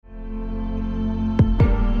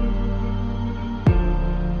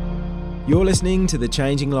You're listening to the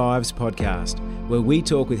Changing Lives podcast, where we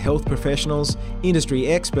talk with health professionals, industry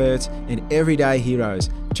experts, and everyday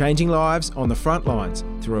heroes, changing lives on the front lines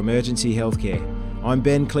through emergency healthcare. I'm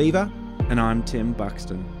Ben Cleaver. And I'm Tim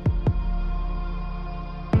Buxton.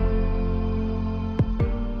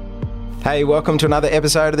 Hey, welcome to another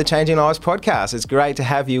episode of the Changing Lives podcast. It's great to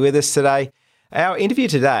have you with us today. Our interview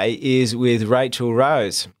today is with Rachel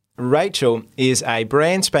Rose. Rachel is a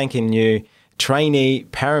brand spanking new trainee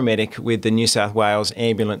paramedic with the New South Wales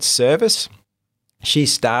Ambulance Service. She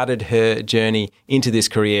started her journey into this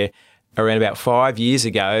career around about 5 years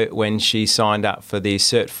ago when she signed up for the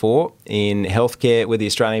Cert 4 in healthcare with the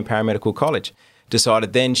Australian Paramedical College.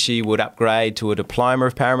 Decided then she would upgrade to a Diploma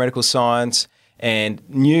of Paramedical Science and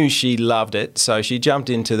knew she loved it. So she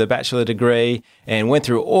jumped into the bachelor degree and went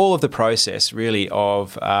through all of the process really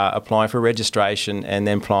of applying for registration and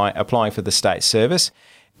then applying for the state service,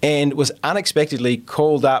 and was unexpectedly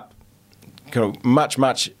called up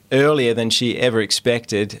much earlier than she ever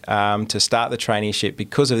expected to start the traineeship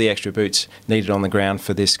because of the extra boots needed on the ground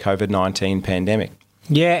for this COVID-19 pandemic.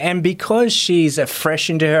 Yeah, and because she's fresh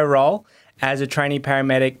into her role as a trainee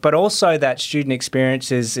paramedic, but also that student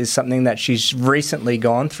experience is something that she's recently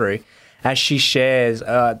gone through, as she shares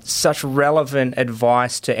such relevant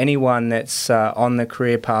advice to anyone that's on the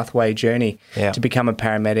career pathway journey to become a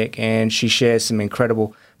paramedic. And she shares some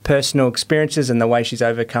incredible personal experiences and the way she's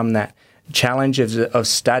overcome that challenge of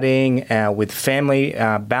studying with family,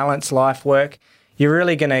 balance, life, work. You're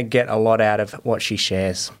really going to get a lot out of what she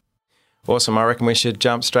shares. Awesome. I reckon we should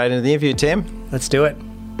jump straight into the interview, Tim. Let's do it.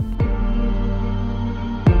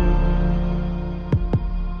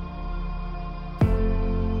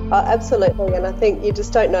 Absolutely, and I think you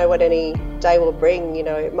just don't know what any day will bring. You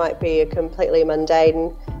know, it might be a completely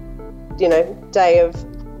mundane, day of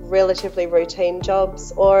relatively routine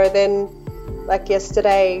jobs, or then, like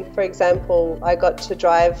yesterday, for example, I got to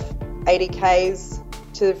drive 80 k's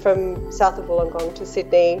from south of Wollongong to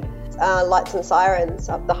Sydney, lights and sirens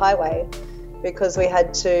up the highway, because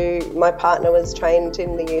my partner was trained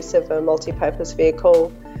in the use of a multi-purpose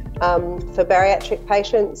vehicle for bariatric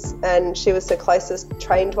patients, and she was the closest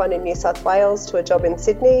trained one in New South Wales to a job in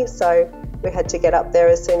Sydney, so we had to get up there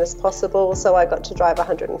as soon as possible. So I got to drive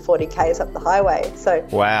 140 k's up the highway. So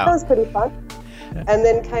wow, that was pretty fun. And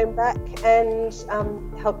then came back and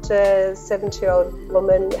helped a 70-year-old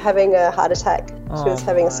woman having a heart attack. She was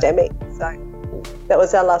having a STEMI. So that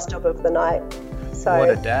was our last job of the night. So what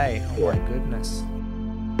a day. Oh my goodness.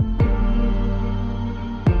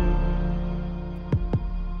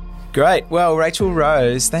 Great. Well, Rachel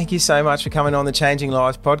Rose, thank you so much for coming on the Changing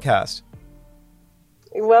Lives podcast.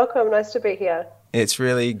 You're welcome. Nice to be here. It's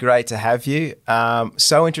really great to have you.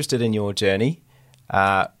 So interested in your journey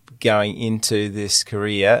going into this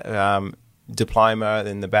career, diploma,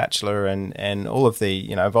 then the bachelor, and all of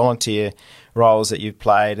the volunteer roles that you've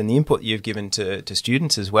played and the input you've given to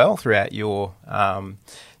students as well throughout your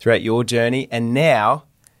journey, and now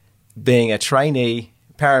being a trainee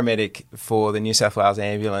paramedic for the New South Wales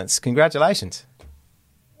Ambulance. Congratulations.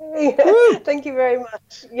 Yeah, thank you very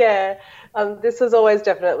much. Yeah, this was always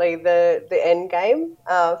definitely the end game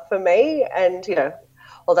for me, and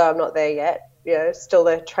although I'm not there yet, still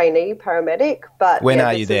a trainee paramedic. But when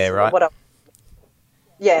are you there, right?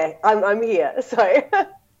 I'm here. So,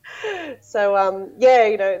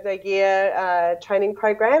 the year training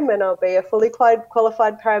program, and I'll be a fully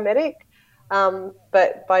qualified paramedic.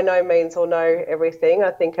 But by no means will know everything.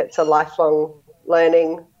 I think it's a lifelong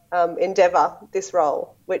learning endeavour, this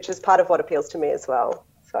role, which is part of what appeals to me as well.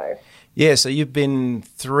 So you've been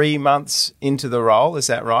 3 months into the role, is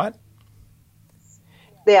that right?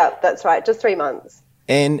 Yeah, that's right, just 3 months.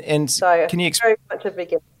 And so can you very much a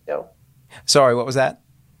beginner still. Sorry, what was that?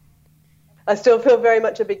 I still feel very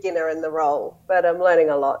much a beginner in the role, but I'm learning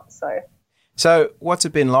a lot. So what's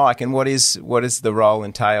it been like, and what is the role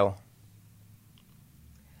entail?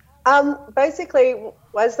 Basically,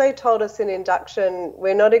 as they told us in induction,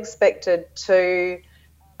 we're not expected to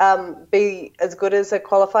be as good as a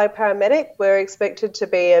qualified paramedic. We're expected to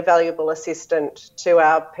be a valuable assistant to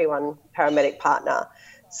our P1 paramedic partner.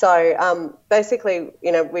 So basically,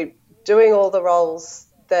 we're doing all the roles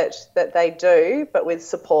that they do, but with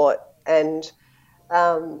support. And,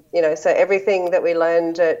 so everything that we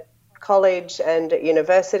learned at college and at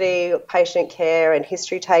university, patient care and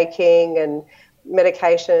history taking and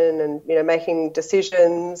medication and making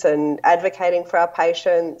decisions and advocating for our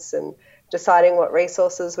patients and deciding what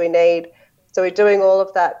resources we need. So we're doing all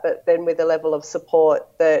of that, but then with a level of support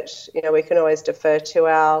that we can always defer to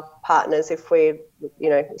our partners if we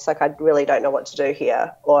it's like, I really don't know what to do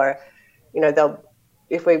here, or they'll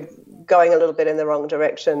we're going a little bit in the wrong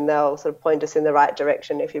direction, they'll sort of point us in the right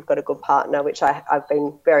direction if you've got a good partner, which I've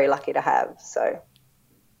been very lucky to have. So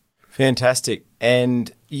fantastic.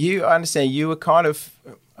 And I understand you were kind of,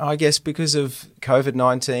 I guess, because of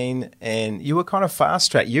COVID-19, and you were kind of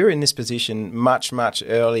fast-tracked. You're in this position much, much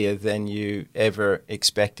earlier than you ever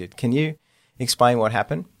expected. Can you explain what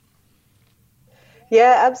happened?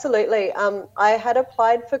 Yeah, absolutely. I had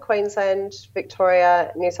applied for Queensland,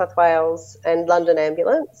 Victoria, New South Wales and London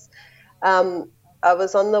Ambulance. I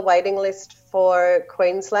was on the waiting list for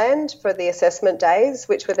Queensland for the assessment days,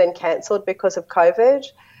 which were then cancelled because of COVID.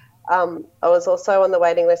 I was also on the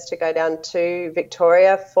waiting list to go down to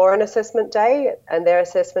Victoria for an assessment day, and their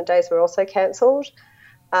assessment days were also cancelled.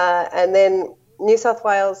 And then New South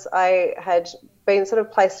Wales, I had been sort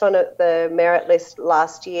of placed on the merit list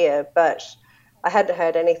last year, but I hadn't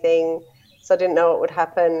heard anything, so I didn't know what would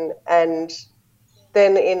happen. And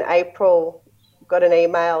then in April, got an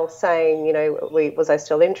email saying, was I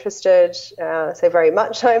still interested? So very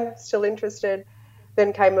much I'm still interested.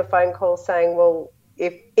 Then came a phone call saying, well,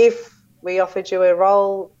 if we offered you a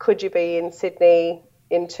role, could you be in Sydney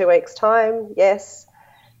in 2 weeks' time? Yes.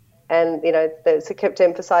 And, they kept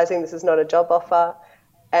emphasising this is not a job offer.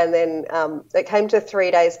 And then it came to 3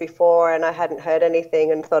 days before and I hadn't heard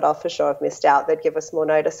anything and thought, for sure I've missed out. They'd give us more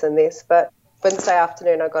notice than this. But Wednesday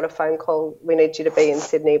afternoon I got a phone call, we need you to be in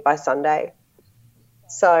Sydney by Sunday.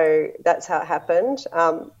 So that's how it happened.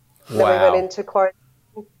 Then we went into quarantine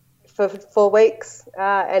for 4 weeks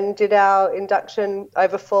and did our induction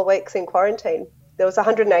over 4 weeks in quarantine. There was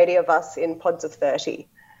 180 of us in pods of 30.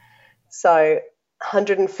 So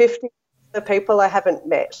 150 the people I haven't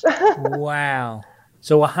met. Wow.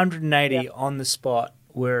 So 180 on the spot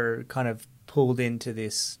were kind of pulled into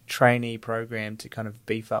this trainee program to kind of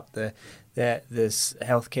beef up this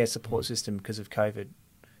healthcare support system because of COVID.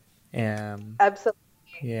 Absolutely.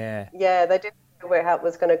 Yeah. Yeah, they didn't know where it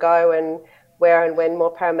was going to go and where and when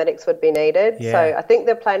more paramedics would be needed. Yeah. So I think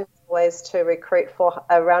the plan was always to recruit for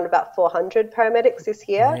around about 400 paramedics this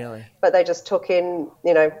year. Really? But they just took in,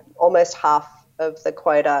 almost half of the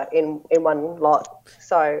quota in one lot.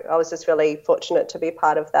 So I was just really fortunate to be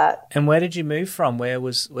part of that. And where did you move from? Where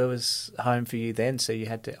was home for you then? So you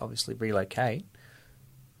had to obviously relocate.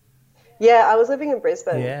 Yeah, I was living in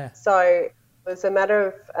Brisbane. Yeah. So it was a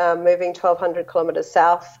matter of moving 1,200 kilometres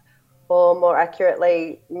south, or more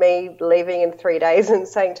accurately, me leaving in 3 days and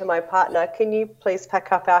saying to my partner, can you please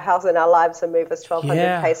pack up our house and our lives and move us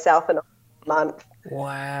 1,200 km south in a month?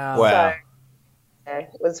 Wow. So, I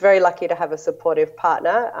was very lucky to have a supportive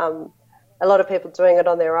partner. A lot of people doing it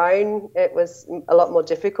on their own, it was a lot more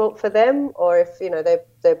difficult for them, or if,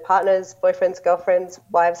 their partners, boyfriends, girlfriends,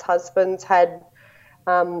 wives, husbands had,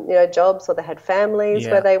 jobs, or they had families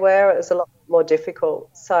where they were, it was a lot more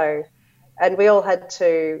difficult. So, and we all had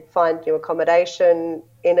to find new accommodation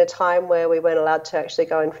in a time where we weren't allowed to actually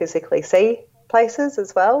go and physically see places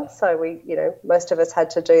as well. So we, most of us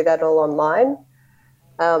had to do that all online.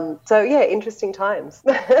 Interesting times.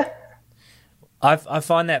 I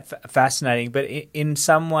find that fascinating, but in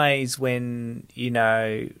some ways when,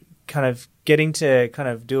 kind of getting to kind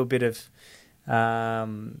of do a bit of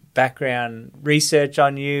background research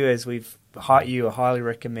on you, as you are highly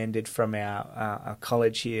recommended from our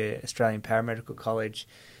college here, Australian Paramedical College,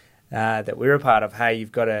 that we're a part of. Hey,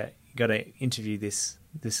 you've got to interview this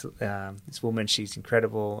woman. She's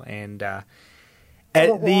incredible, and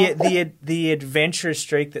the adventurous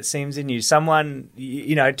streak that seems in you. Someone,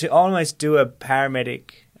 to almost do a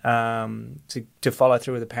paramedic, to follow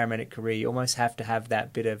through with a paramedic career, you almost have to have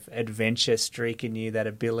that bit of adventure streak in you, that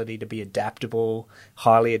ability to be adaptable,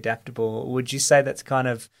 highly adaptable. Would you say that's kind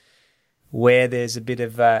of where there's a bit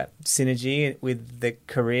of synergy with the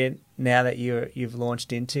career now that you've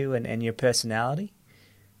launched into and your personality?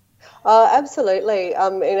 Absolutely.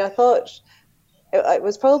 And I thought it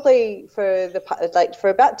was probably for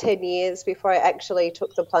about 10 years before I actually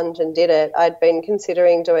took the plunge and did it. I'd been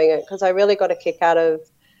considering doing it because I really got a kick out of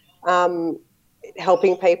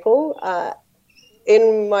helping people.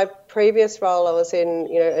 In my previous role, I was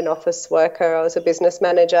an office worker. I was a business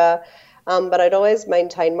manager. But I'd always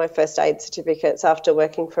maintained my first aid certificates after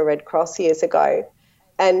working for Red Cross years ago,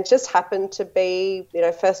 and just happened to be,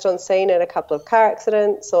 first on scene in a couple of car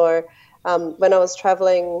accidents, or when I was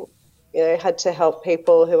travelling, had to help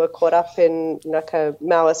people who were caught up in a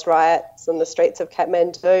Maoist riots on the streets of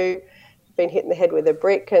Kathmandu, been hit in the head with a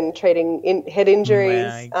brick and treating head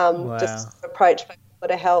injuries, just approached people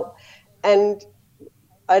to help. And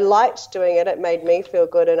I liked doing it. It made me feel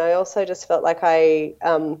good, and I also just felt like I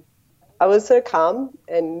was so calm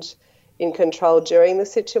and in control during the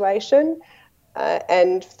situation.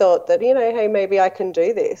 and thought that, hey, maybe I can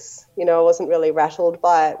do this. I wasn't really rattled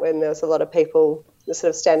by it when there was a lot of people sort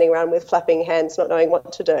of standing around with flapping hands, not knowing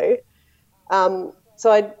what to do.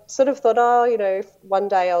 So I sort of thought, one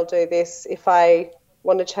day I'll do this if I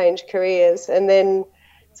want to change careers. And then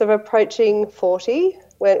sort of approaching 40,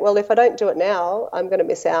 went, well, if I don't do it now, I'm going to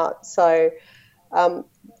miss out. So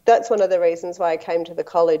that's one of the reasons why I came to the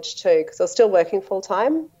college too, because I was still working full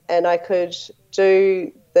time and I could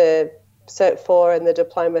do the Cert 4 and the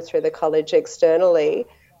diploma through the college externally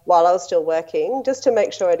while I was still working, just to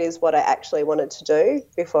make sure it is what I actually wanted to do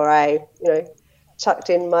before I, chucked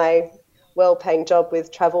in my well-paying job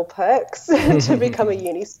with travel perks to become a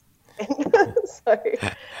uni student. So,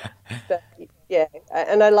 but, yeah,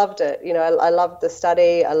 and I loved it. I loved the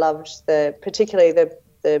study. I loved particularly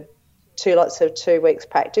the 2 lots of 2 weeks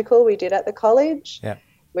practical we did at the college,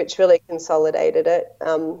 which really consolidated it.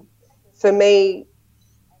 For me,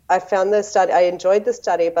 I found the study, I enjoyed the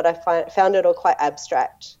study, but I found it all quite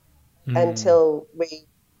abstract until we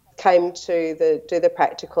came to do the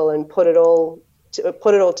practical and put it all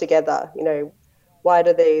together. Why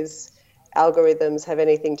do these algorithms have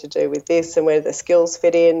anything to do with this, and where do the skills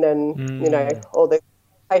fit in, and all the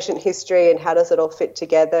patient history and how does it all fit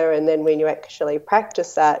together? And then when you actually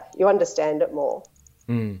practice that, you understand it more.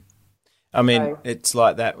 I mean, it's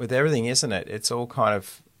like that with everything, isn't it? It's all kind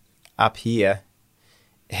of up here,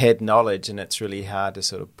 head knowledge, and it's really hard to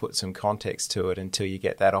sort of put some context to it until you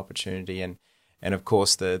get that opportunity. And of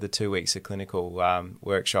course, the 2 weeks of clinical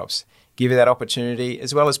workshops give you that opportunity,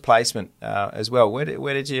 as well as placement as well.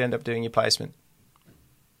 Where did you end up doing your placement?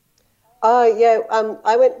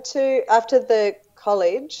 I went to, after the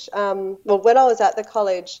college, when I was at the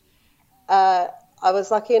college, I was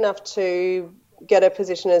lucky enough to get a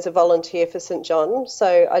position as a volunteer for St John.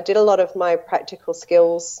 So I did a lot of my practical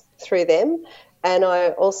skills through them. And I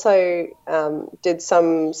also did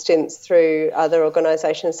some stints through other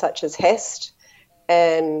organisations such as HEST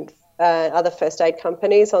and other first aid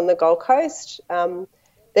companies on the Gold Coast. Then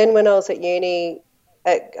when I was at uni,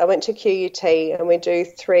 I went to QUT, and we do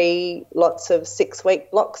 3 lots of 6-week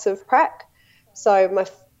blocks of prac. So my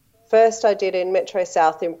first I did in Metro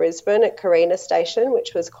South in Brisbane at Carina Station,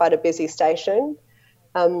 which was quite a busy station.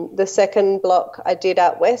 The second block I did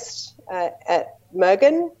out west at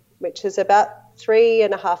Mergen, which is about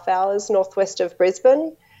 3.5 hours northwest of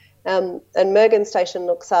Brisbane. And Mergen Station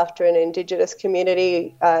looks after an Indigenous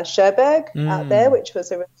community, Cherbourg, out there, which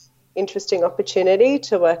was a really interesting opportunity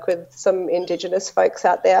to work with some Indigenous folks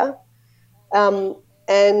out there.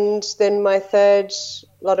 And then my third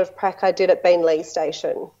lot of prac I did at Beenleigh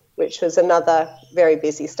Station, which was another very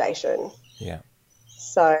busy station. Yeah.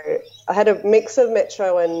 So I had a mix of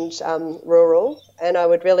metro and rural, and I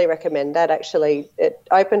would really recommend that. Actually, it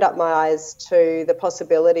opened up my eyes to the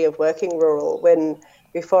possibility of working rural when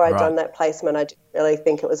before I'd done that placement, I didn't really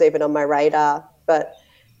think it was even on my radar. But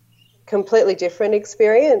completely different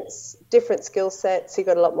experience, different skill sets. You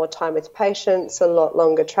got a lot more time with patients, a lot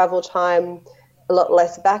longer travel time, a lot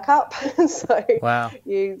less backup. So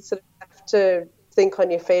you sort of have to think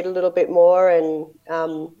on your feet a little bit more and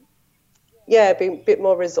be a bit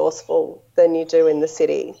more resourceful than you do in the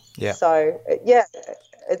city. Yeah. So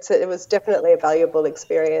it was definitely a valuable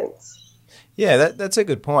experience. Yeah, that's a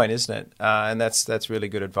good point, isn't it? And that's really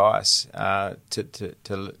good advice for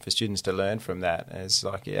students to learn from that. It's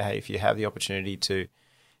like, hey, if you have the opportunity to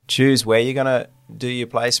choose where you're going to do your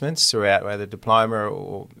placements throughout, whether diploma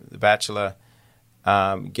or the bachelor,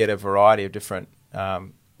 get a variety of different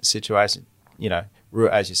situations.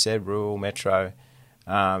 As you said, rural, metro,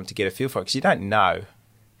 to get a feel for it, because you don't know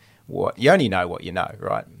you only know what you know,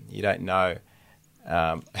 right? You don't know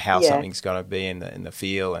how something's going to be in the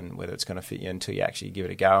feel and whether it's going to fit you until you actually give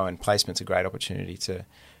it a go. And placement's a great opportunity to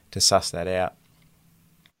suss that out.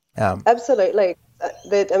 Absolutely.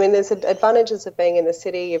 There's advantages of being in the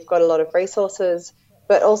city. You've got a lot of resources,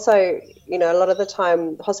 but also, a lot of the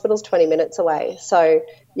time the hospital's 20 minutes away. So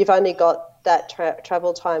you've only got that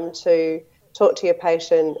travel time to talk to your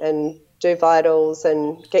patient and do vitals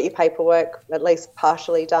and get your paperwork at least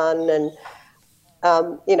partially done. And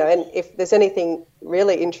and if there's anything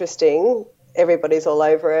really interesting, everybody's all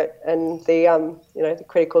over it. And the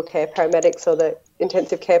critical care paramedics or the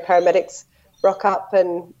intensive care paramedics rock up,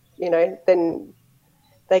 and then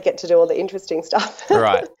they get to do all the interesting stuff.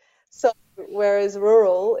 Right. So whereas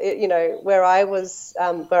rural, where I was,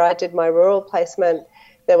 where I did my rural placement,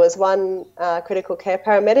 there was one critical care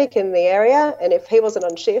paramedic in the area, and if he wasn't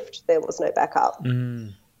on shift, there was no backup.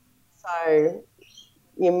 So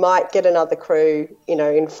you might get another crew,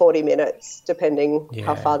 in 40 minutes, depending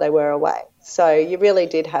how far they were away. So you really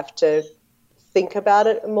did have to think about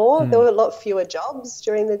it more. There were a lot fewer jobs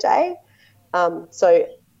during the day, so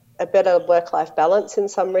a better work-life balance in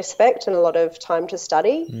some respect and a lot of time to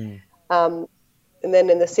study. And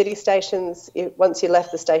then in the city stations, once you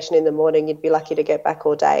left the station in the morning, you'd be lucky to get back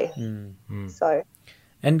all day. So,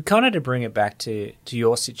 and kind of to bring it back to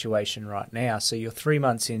your situation right now, so you're 3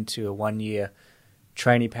 months into a 1-year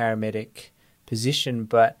trainee paramedic position,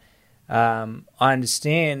 but I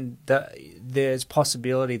understand that there's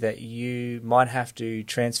possibility that you might have to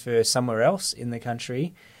transfer somewhere else in the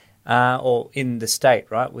country or in the state,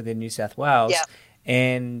 right, within New South Wales. Yeah.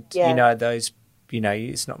 And, you know, those, you know,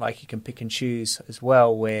 it's not like you can pick and choose as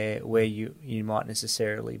well where you might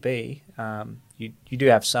necessarily be. You do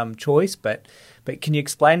have some choice, but can you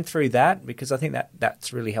explain through that? Because I think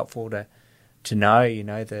that's really helpful to know, you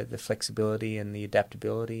know, the flexibility and the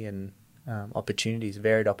adaptability and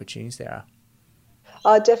varied opportunities there are.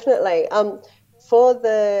 Oh, definitely. For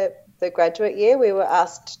the graduate year, we were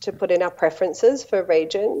asked to put in our preferences for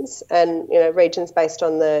regions and, you know, regions based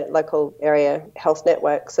on the local area health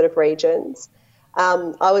network sort of regions.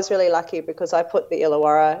 I was really lucky because I put the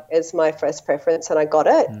Illawarra as my first preference and I got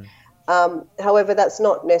it. However, that's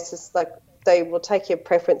not necessary. Like, they will take your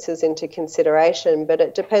preferences into consideration, but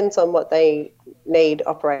it depends on what they need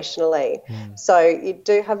operationally. So you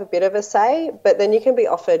do have a bit of a say, but then you can be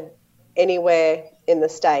offered anywhere in the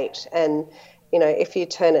state. And, you know, if you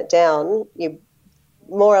turn it down, you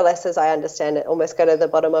more or less, as I understand it, almost go to the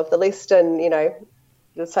bottom of the list and, you know,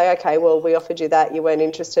 you'll say, okay, well, we offered you that, you weren't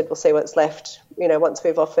interested, we'll see what's left, you know, once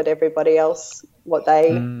we've offered everybody else what they,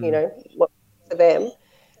 you know, what for them.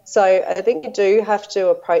 So I think you do have to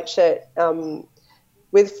approach it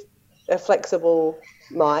with a flexible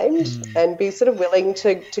mind and be sort of willing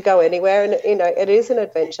to go anywhere. And, you know, it is an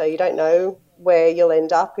adventure. You don't know where you'll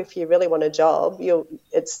end up. If you really want a job,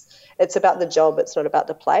 it's about the job, it's not about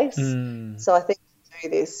the place. So I think to do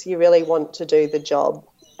this, you really want to do the job,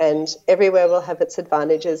 and everywhere will have its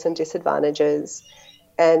advantages and disadvantages.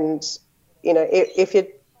 And, you know, if you're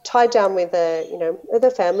tied down with with a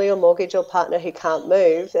family or mortgage or partner who can't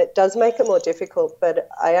move, it does make it more difficult. But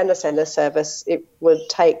I understand the service, it would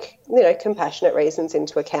take, you know, compassionate reasons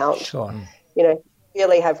into account. Sure. You know,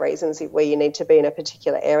 really have reasons where you need to be in a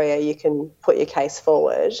particular area, you can put your case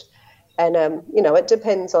forward. And, you know, it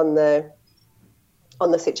depends on the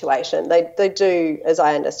situation. They do, as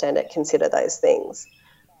I understand it, consider those things.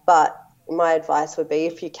 But my advice would be,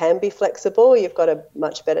 if you can be flexible, you've got a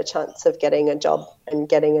much better chance of getting a job and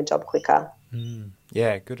getting a job quicker.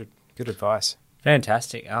 Yeah, good advice.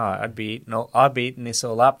 Fantastic. Oh, I'd be eating this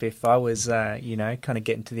all up if I was, you know, kind of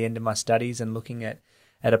getting to the end of my studies and looking at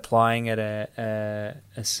applying at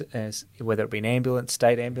whether it be an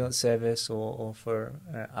state ambulance service or for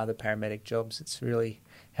other paramedic jobs. It's really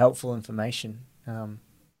helpful information.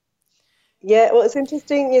 Yeah, well, it's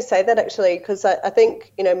interesting you say that, actually, because I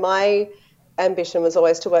think, you know, my ambition was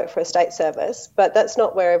always to work for a state service, but that's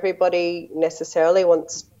not where everybody necessarily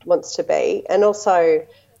wants to be. And also,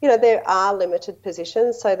 you know, there are limited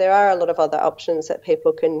positions, so there are a lot of other options that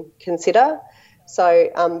people can consider.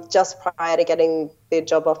 So just prior to getting the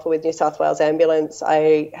job offer with New South Wales Ambulance,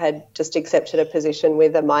 I had just accepted a position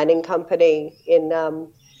with a mining company in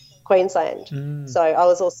Queensland. So I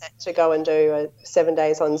was all set to go and do a 7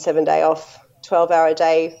 days on, 7 day off,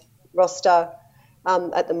 12-hour-a-day roster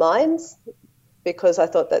at the mines, because I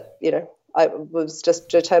thought that, you know, I was just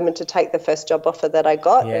determined to take the first job offer that I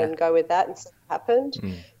got and go with that, and so it happened.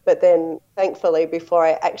 But then, thankfully, before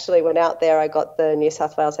I actually went out there, I got the New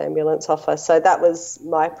South Wales Ambulance offer. So that was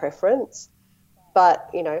my preference. But,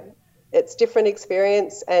 you know, it's different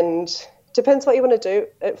experience and depends what you want to do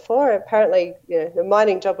it for. Apparently, you know, the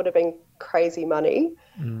mining job would have been crazy money,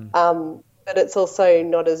 but it's also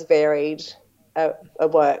not as varied a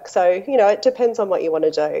work. So, you know, it depends on what you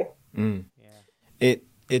want to do.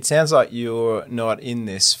 It sounds like you're not in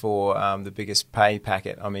this for the biggest pay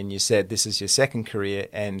packet. I mean, you said this is your second career,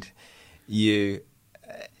 and you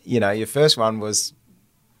know, your first one was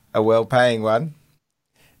a well-paying one.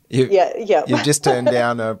 You've just turned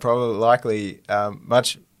down a probably likely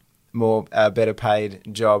much more better paid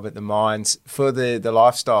job at the mines for the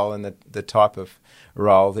lifestyle and the type of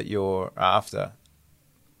role that you're after.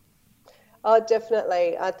 Oh,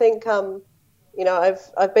 definitely. I think, you know,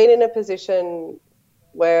 I've been in a position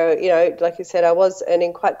where, you know, like you said, I was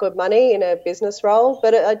earning quite good money in a business role,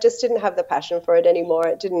 but I just didn't have the passion for it anymore.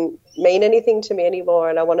 It didn't mean anything to me anymore,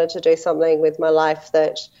 and I wanted to do something with my life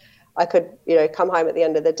that I could, you know, come home at the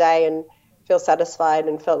end of the day and feel satisfied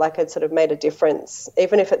and felt like I'd sort of made a difference,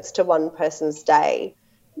 even if it's to one person's day.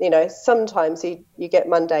 You know, sometimes you get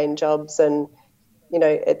mundane jobs and, you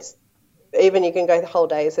know, even you can go the whole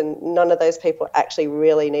days and none of those people actually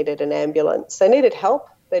really needed an ambulance. They needed help,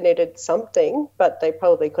 they needed something, but they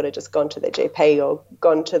probably could have just gone to their GP or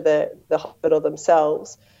gone to the hospital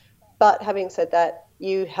themselves. But having said that,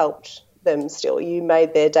 you helped them still. You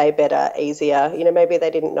made their day better, easier. You know, maybe they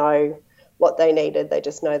didn't know what they needed, they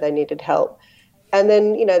just know they needed help. And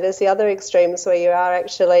then, you know, there's the other extremes where you are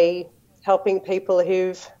actually helping people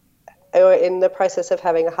who are in the process of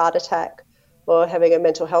having a heart attack or having a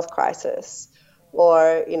mental health crisis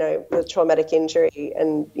or, you know, with traumatic injury.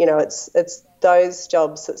 And, you know, it's those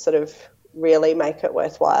jobs that sort of really make it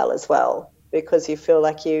worthwhile as well, because you feel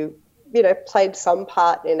like you know, played some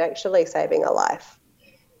part in actually saving a life,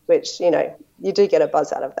 which, you know, you do get a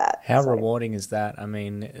buzz out of that. How rewarding is that? I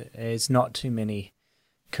mean, there's not too many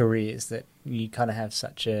careers that you kind of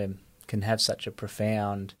can have such a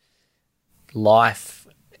profound life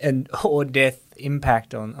and or death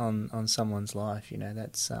impact on someone's life. You know,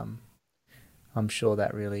 that's I'm sure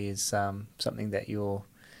that really is something that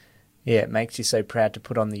it makes you so proud to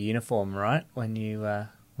put on the uniform, right? When you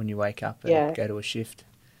wake up and go to a shift.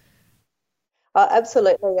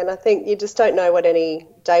 Absolutely, and I think you just don't know what any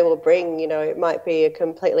day will bring. You know, it might be a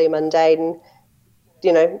completely mundane,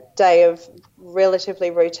 you know, day of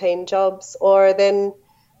relatively routine jobs, or then,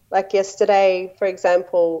 like yesterday, for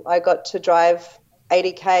example, I got to drive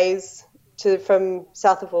 80 k's from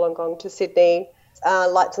south of Wollongong to Sydney,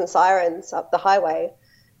 lights and sirens up the highway,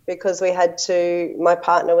 because my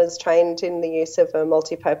partner was trained in the use of a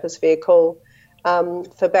multi-purpose vehicle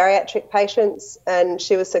for bariatric patients, and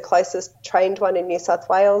she was the closest trained one in New South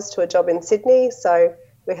Wales to a job in Sydney, so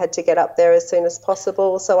we had to get up there as soon as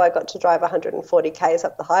possible. So I got to drive 140 k's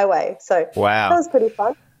up the highway. So wow, that was pretty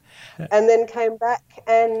fun. And then came back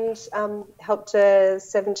and helped a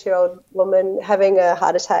 70-year-old woman having a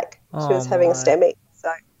heart attack. She was having a STEMI.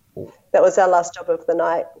 So that was our last job of the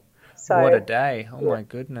night. So what a day. Oh, my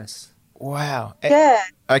goodness. Wow. Yeah.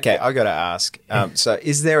 Okay, I got to ask. So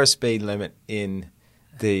is there a speed limit in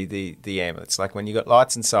the ambulance? Like when you got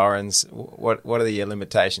lights and sirens, what are the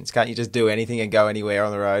limitations? Can't you just do anything and go anywhere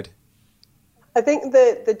on the road? I think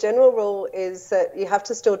the general rule is that you have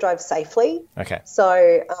to still drive safely. Okay.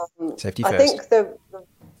 So safety first. I think the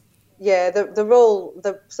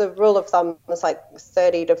rule of thumb is like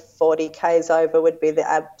 30 to 40 k's over would be the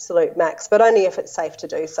absolute max, but only if it's safe to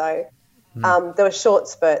do so. There were short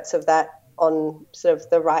spurts of that on sort of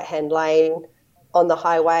the right-hand lane on the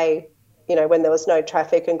highway, you know, when there was no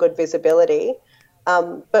traffic and good visibility.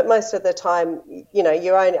 But most of the time, you know,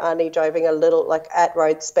 you're only driving a little, like at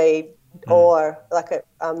road speed or like at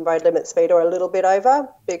road limit speed or a little bit over,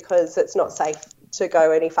 because it's not safe to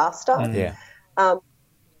go any faster. Yeah.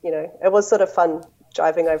 You know, it was sort of fun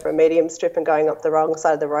driving over a medium strip and going up the wrong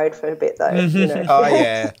side of the road for a bit, though. You know. Oh,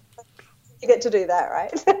 yeah. You get to do that,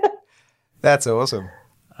 right? That's awesome.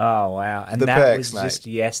 Oh, wow. And the that perks, was mate. just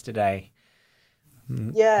yesterday.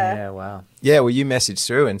 Yeah. Yeah, wow. Yeah, well, you messaged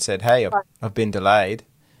through and said, hey, I've been delayed.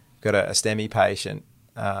 Got a STEMI patient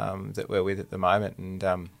that we're with at the moment, and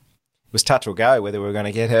it was touch or go whether we were going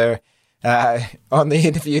to get her on the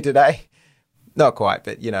interview today. Not quite,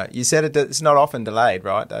 but, you know, you said it's not often delayed,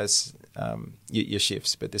 right, those your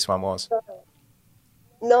shifts, but this one was.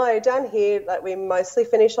 No, down here, like, we mostly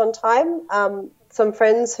finish on time. Some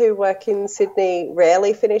friends who work in Sydney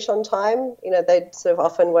rarely finish on time. You know, they sort of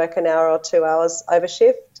often work an hour or 2 hours over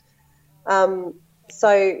shift.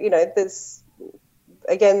 So, you know, there's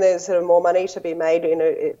sort of more money to be made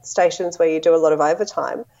in stations where you do a lot of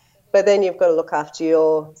overtime. But then you've got to look after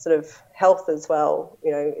your sort of health as well.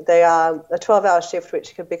 You know, they are a 12-hour shift,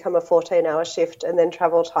 which could become a 14-hour shift, and then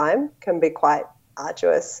travel time can be quite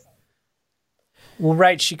arduous. Well,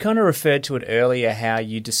 Rach, you kind of referred to it earlier, how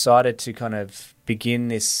you decided to kind of begin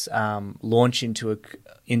this launch into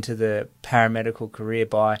the paramedical career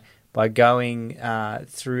by going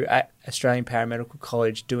through Australian Paramedical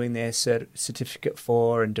College, doing their certificate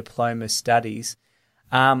 4 and diploma studies.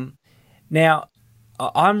 Now,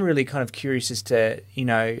 I'm really kind of curious as to, you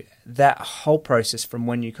know, that whole process from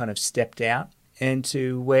when you kind of stepped out and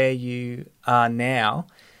to where you are now,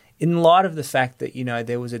 in light of the fact that, you know,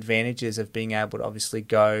 there was advantages of being able to obviously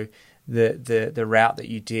go the route that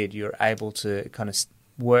you did. You're able to kind of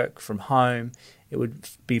work from home. It would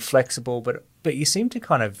be flexible, but you seem to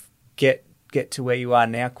kind of get to where you are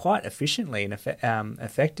now quite efficiently and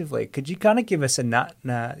effectively. Could you kind of give us it in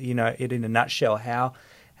a nutshell, how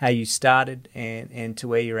you started and to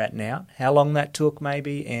where you're at now, how long that took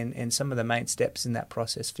maybe, and some of the main steps in that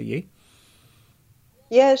process for you?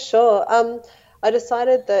 Yeah, sure. I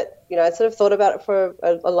decided that, you know, I sort of thought about it for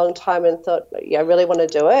a long time and thought, yeah, I really want to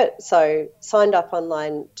do it. So signed up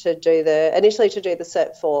online initially to do the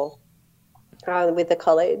Cert 4 with the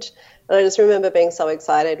college. And I just remember being so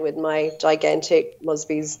excited with my gigantic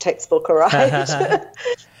Mosby's textbook arrived.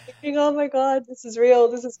 Thinking, oh my God, this is real.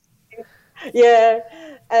 This is, yeah.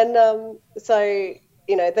 And so,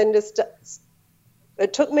 then just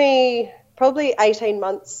it took me probably 18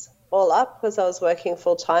 months all up because I was working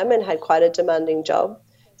full time and had quite a demanding job.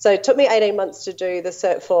 So it took me 18 months to do the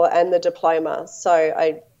Cert 4 and the diploma. So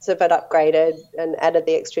I sort of upgraded and added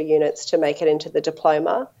the extra units to make it into the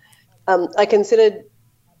diploma. I considered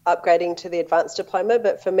upgrading to the advanced diploma,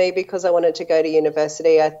 but for me, because I wanted to go to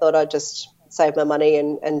university, I thought I'd just save my money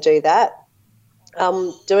and do that.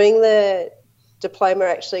 Doing the diploma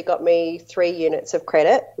actually got me 3 units of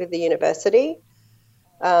credit with the university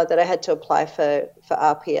that I had to apply for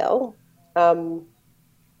RPL.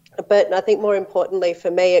 But I think more importantly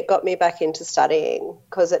for me, it got me back into studying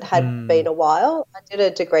because it had been a while. I did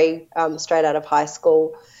a degree straight out of high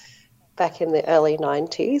school back in the early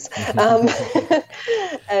 90s.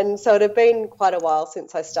 And so it had been quite a while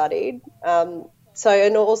since I studied. And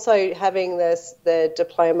also having the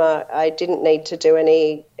diploma, I didn't need to do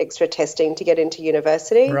any extra testing to get into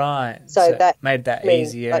university. Right. So that made that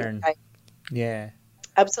easier. Yeah.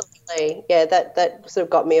 Absolutely. Yeah, that sort of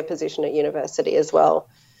got me a position at university as well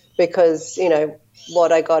because,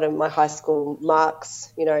 what I got in my high school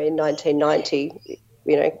marks, in 1990,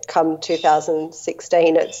 come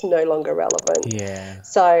 2016, it's no longer relevant. Yeah.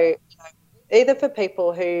 So either for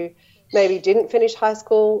people who maybe didn't finish high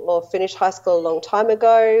school or finished high school a long time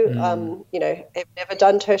ago, have never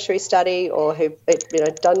done tertiary study or who've,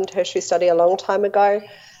 done tertiary study a long time ago,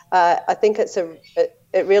 I think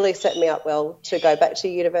it really set me up well to go back to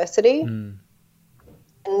university.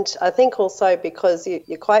 And I think also because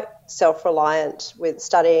you're quite self-reliant with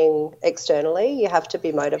studying externally, you have to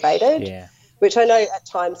be motivated, which I know at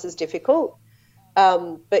times is difficult.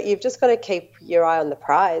 But you've just got to keep your eye on the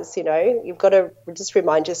prize, You've got to just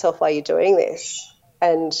remind yourself why you're doing this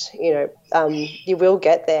and, you will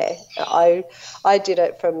get there. I did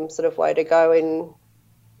it from sort of where to go in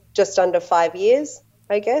just under 5 years,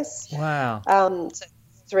 I guess. Wow. So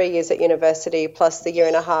 3 years at university plus the year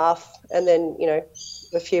and a half and then,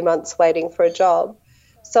 a few months waiting for a job.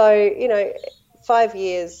 So, 5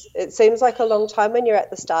 years, it seems like a long time when you're at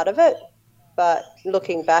the start of it. But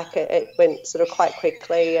looking back, it went sort of quite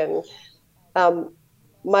quickly. And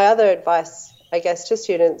my other advice, I guess, to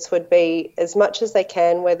students would be as much as they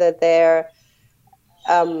can, whether they're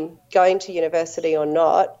going to university or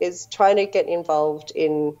not, is trying to get involved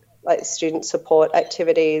in like student support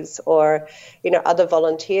activities or, other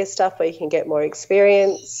volunteer stuff where you can get more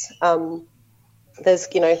experience. There's,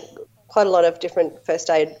 quite a lot of different first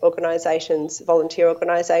aid organisations, volunteer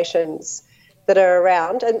organisations that are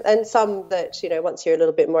around and some that, once you're a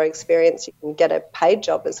little bit more experienced, you can get a paid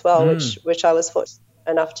job as well, which I was fortunate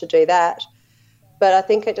enough to do that. But I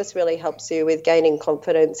think it just really helps you with gaining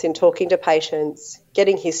confidence in talking to patients,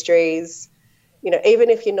 getting histories,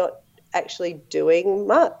 even if you're not actually doing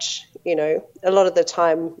much, a lot of the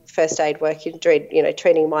time first aid work, you're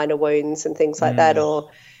treating minor wounds and things like that,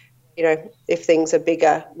 or, if things are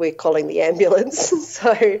bigger, we're calling the ambulance.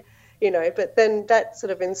 So, but then that sort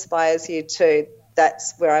of inspires you to,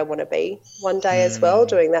 that's where I want to be one day as well,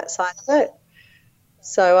 doing that side of it.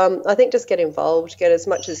 So I think just get involved, get as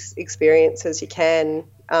much experience as you can.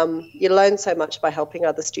 You learn so much by helping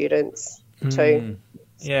other students too.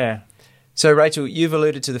 Yeah. So, Rachel, you've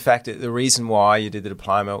alluded to the fact that the reason why you did the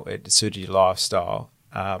diploma, it suited your lifestyle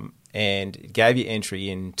and it gave you entry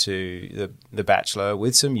into the bachelor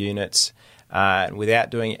with some units without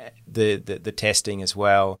doing the testing as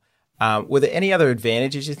well. Were there any other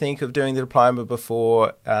advantages you think of doing the diploma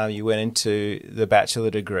before you went into the bachelor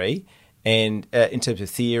degree and in terms of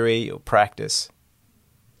theory or practice?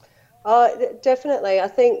 Definitely. I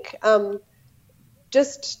think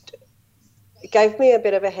just gave me a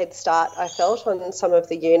bit of a head start, I felt, on some of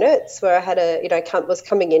the units where I had was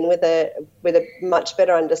coming in with a much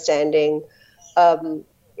better understanding.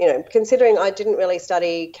 Considering I didn't really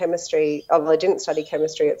study chemistry, I didn't study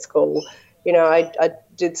chemistry at school. I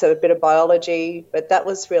did a bit of biology, but that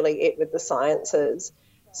was really it with the sciences.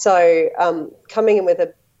 So coming in with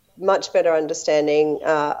a much better understanding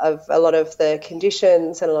of a lot of the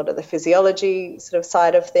conditions and a lot of the physiology sort of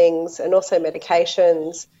side of things, and also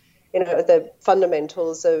medications, the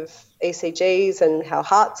fundamentals of ECGs and how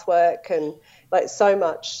hearts work, and like so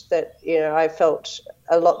much that, I felt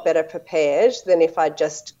a lot better prepared than if I'd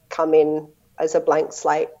just come in as a blank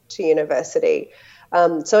slate to university.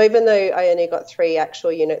 So even though I only got 3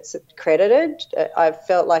 actual units credited, I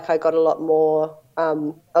felt like I got a lot more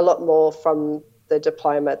from the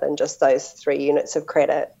diploma than just those 3 units of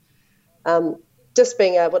credit. just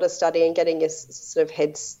being able to study and getting your sort of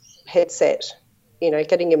headset,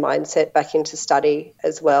 getting your mindset back into study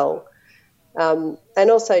as well. And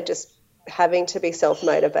also just having to be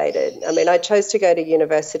self-motivated. I mean, I chose to go to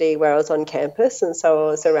university where I was on campus, and so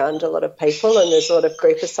I was around a lot of people, and there's a lot of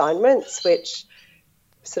group assignments, which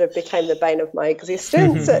sort of became the bane of my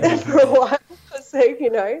existence for a while. So,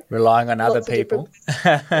 relying on other people.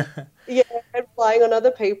 Yeah, and relying on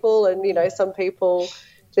other people, and some people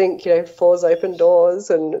think fours open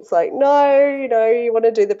doors, and it's like, no, you want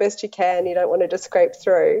to do the best you can. You don't want to just scrape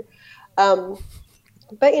through. But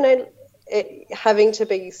having to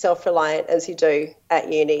be self-reliant as you do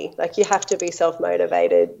at uni, like you have to be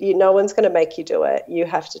self-motivated. No one's going to make you do it. You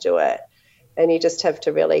have to do it, and you just have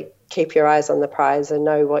to really keep your eyes on the prize and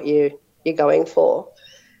know what you're going for.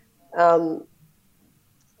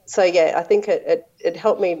 So yeah, I think it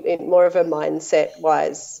helped me in more of a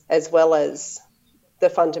mindset-wise, as well as the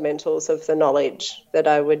fundamentals of the knowledge that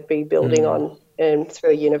I would be building on through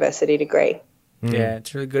a university degree. Yeah,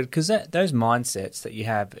 it's really good because those mindsets that you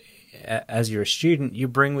have as you're a student, you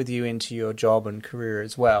bring with you into your job and career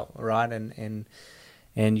as well, right? And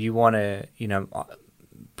you want to,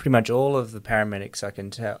 pretty much all of the paramedics I can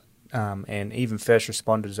tell, and even first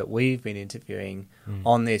responders that we've been interviewing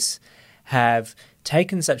on this have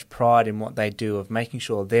taken such pride in what they do of making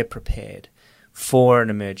sure they're prepared for an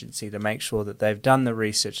emergency, to make sure that they've done the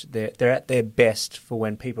research, they're at their best for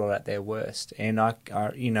when people are at their worst. And I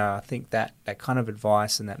think that kind of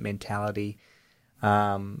advice and that mentality,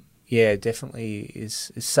 definitely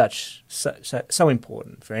is so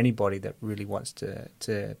important for anybody that really wants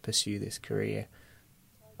to pursue this career.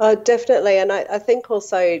 Definitely, and I think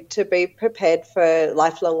also to be prepared for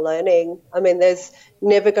lifelong learning. I mean, there's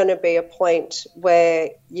never going to be a point where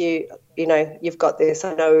you've got this,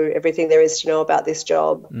 I know everything there is to know about this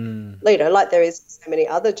job. Like there is so many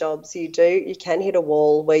other jobs, you can hit a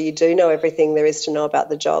wall where you do know everything there is to know about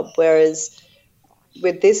the job, whereas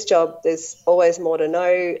with this job, there's always more to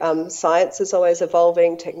know. Science is always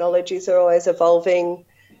evolving, technologies are always evolving.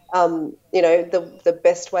 The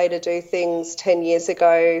best way to do things 10 years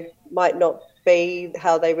ago might not be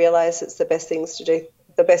how they realise it's the best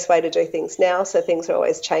way to do things now. So things are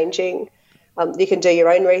always changing. You can do your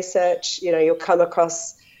own research. You'll come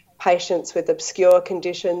across patients with obscure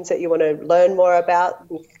conditions that you want to learn more about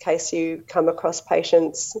in case you come across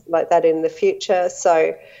patients like that in the future.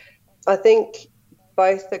 So I think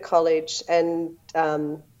both the college and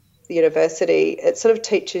the university, it sort of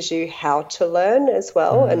teaches you how to learn as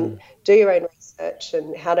well and do your own research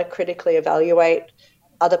and how to critically evaluate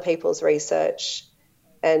other people's research.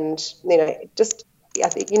 And, I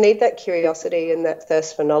think you need that curiosity and that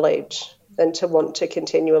thirst for knowledge and to want to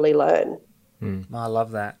continually learn. I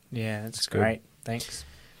love that. Yeah, that's great. Thanks.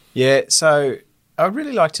 Yeah, so I'd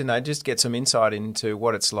really like to know, just get some insight into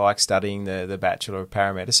what it's like studying the Bachelor of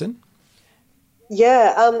Paramedicine.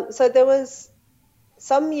 Yeah, so there was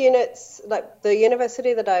some units, like the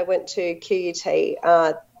university that I went to,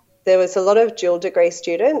 QUT, there was a lot of dual degree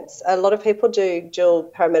students. A lot of people do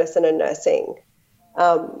dual paramedicine and nursing.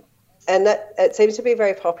 And that it seems to be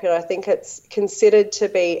very popular. I think it's considered to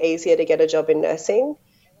be easier to get a job in nursing.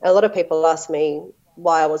 A lot of people ask me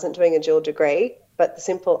why I wasn't doing a dual degree, but the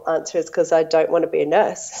simple answer is because I don't want to be a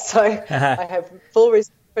nurse. So I have full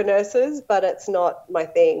respect for nurses, but it's not my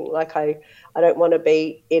thing. Like I don't want to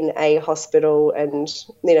be in a hospital and,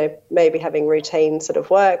 maybe having routine sort of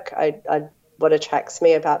work. What attracts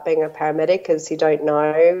me about being a paramedic is you don't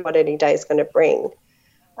know what any day is going to bring.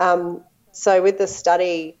 So with the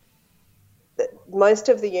study, most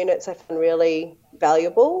of the units I found really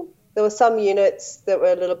valuable. There were some units that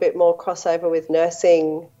were a little bit more crossover with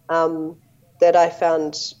nursing that I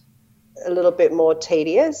found a little bit more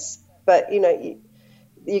tedious, but,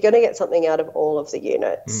 you're going to get something out of all of the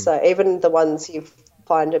units. So even the ones you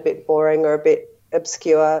find a bit boring or a bit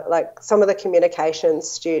obscure, like some of the communication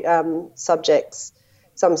subjects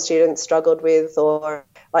some students struggled with, or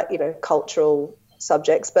cultural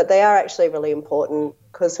subjects, but they are actually really important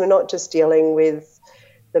because we're not just dealing with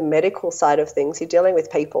the medical side of things, you're dealing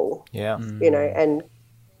with people. Yeah. And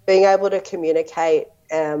being able to communicate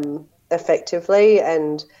effectively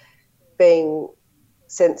and being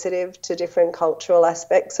sensitive to different cultural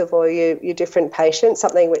aspects of all your different patients,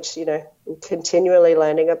 something which, we're continually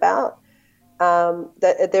learning about,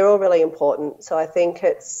 that they're all really important. So I think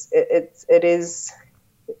it is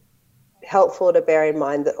helpful to bear in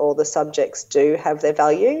mind that all the subjects do have their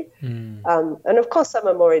value. And of course some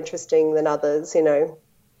are more interesting than others.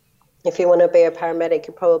 If you want to be a paramedic,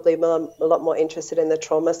 you're probably a lot more interested in the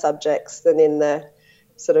trauma subjects than in the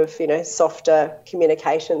sort of, softer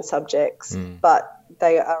communication subjects, but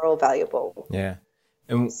they are all valuable. Yeah.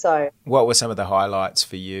 And so what were some of the highlights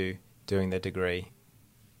for you doing the degree?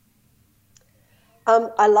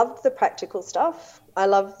 I loved the practical stuff. I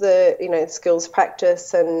love the, skills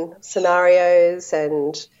practice and scenarios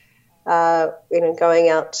and, going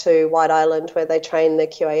out to White Island where they train the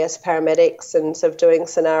QAS paramedics and sort of doing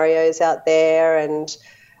scenarios out there. And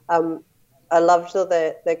I loved all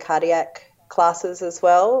the cardiac classes as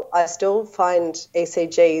well. I still find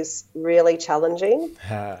ECGs really challenging.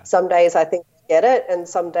 Some days I think I get it, and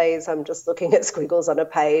some days I'm just looking at squiggles on a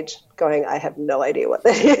page going, I have no idea what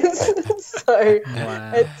that is. So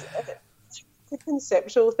it's a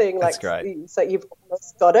conceptual thing. That's great. So you've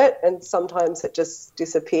almost got it, and sometimes it just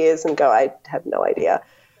disappears and go, I have no idea.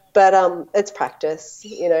 But it's practice,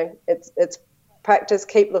 it's practice.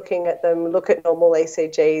 Keep looking at them, look at normal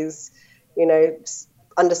ECGs,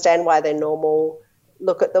 understand why they're normal,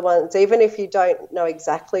 look at the ones, even if you don't know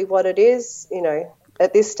exactly what it is,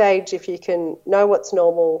 at this stage, if you can know what's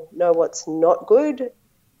normal, know what's not good,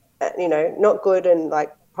 not good and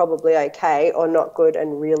like probably okay, or not good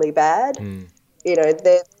and really bad,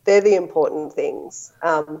 they're the important things.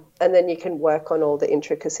 And then you can work on all the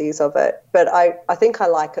intricacies of it. But I think I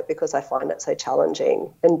like it because I find it so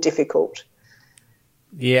challenging and difficult.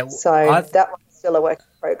 Yeah. So that one's still a work in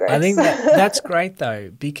progress. I think that's great though,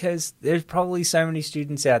 because there's probably so many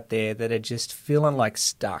students out there that are just feeling like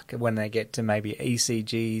stuck when they get to maybe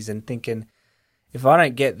ECGs and thinking, if I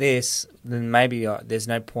don't get this, then maybe there's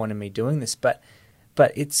no point in me doing this. But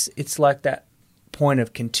it's like that point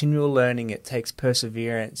of continual learning. It takes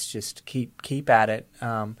perseverance. Just keep at it,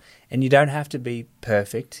 and you don't have to be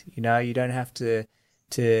perfect. You don't have to.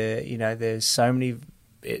 There's so many,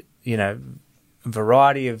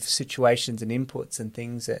 variety of situations and inputs and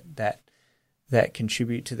things that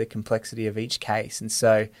contribute to the complexity of each case. And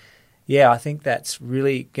so, I think that's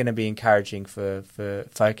really going to be encouraging for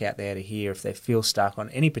folk out there to hear if they feel stuck on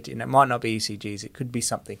any particular. It might not be ECGs; it could be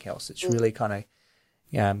something else. It's really kind of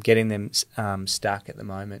getting them stuck at the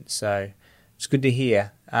moment. So it's good to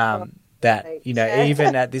hear that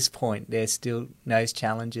even at this point, there's still those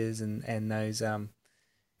challenges and those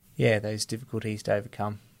those difficulties to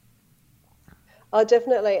overcome. Oh,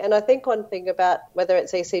 definitely. And I think one thing about whether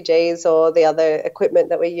it's ECGs or the other equipment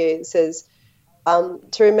that we use is to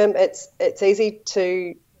remember it's easy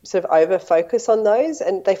to sort of over-focus on those,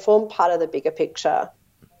 and they form part of the bigger picture.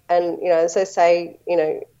 And, as I say,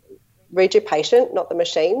 read your patient, not the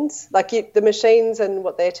machines. Like the machines and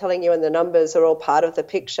what they're telling you and the numbers are all part of the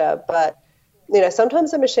picture. But,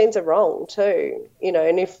 sometimes the machines are wrong too,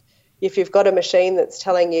 and if you've got a machine that's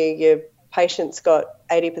telling you your patient's got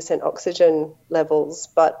 80% oxygen levels,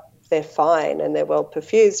 but they're fine and they're well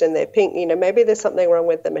perfused and they're pink, maybe there's something wrong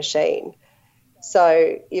with the machine.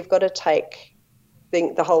 So you've got to take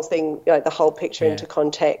the whole thing, the whole picture into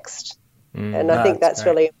context. And I think that's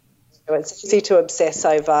really, it's easy to obsess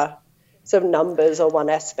over some numbers or one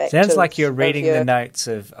aspect. Sounds like you're reading the notes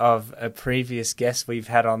of a previous guest we've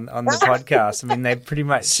had on the podcast. I mean, they pretty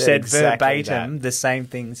much said exactly verbatim the same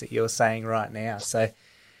things that you're saying right now. So,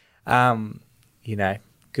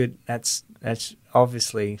 good. That's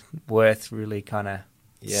obviously worth really kind of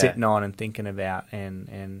sitting on and thinking about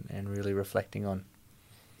and really reflecting on.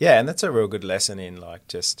 Yeah, and that's a real good lesson in like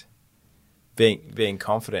just being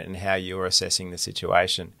confident in how you're assessing the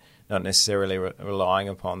situation, not necessarily relying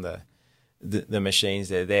upon the machines.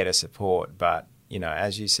 They're there to support, but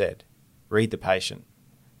as you said, read the patient,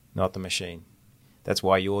 not the machine. That's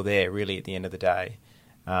why you're there really at the end of the day.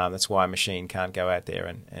 That's why a machine can't go out there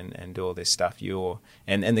and do all this stuff.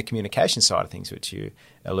 And the communication side of things, which you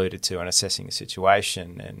alluded to, and assessing the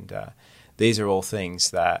situation. And these are all things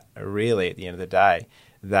that are really, at the end of the day,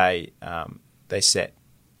 they set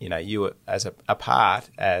you as apart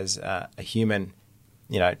as a human,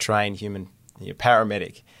 trained human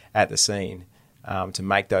paramedic at the scene to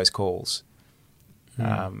make those calls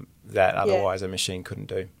that otherwise a machine couldn't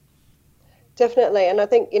do. Definitely. And I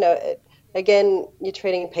think, again, you're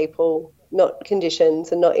treating people, not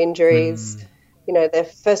conditions and not injuries. They're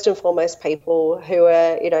first and foremost people who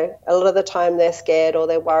are, a lot of the time they're scared or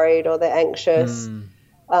they're worried or they're anxious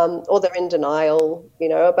or they're in denial,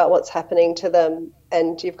 about what's happening to them.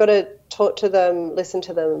 And you've got to talk to them, listen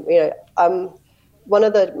to them. One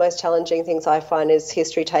of the most challenging things I find is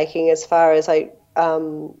history taking, as far as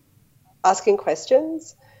asking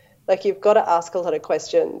questions. Like, you've got to ask a lot of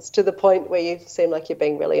questions to the point where you seem like you're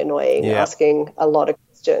being really annoying, asking a lot of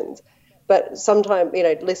questions. but sometimes,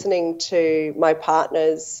 listening to my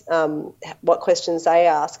partners, what questions they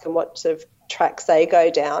ask and what sort of tracks they go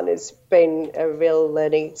down has been a real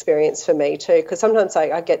learning experience for me too, because sometimes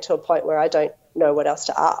I get to a point where I don't know what else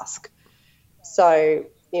to ask. So,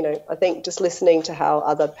 I think just listening to how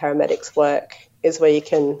other paramedics work is where you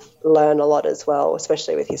can learn a lot as well,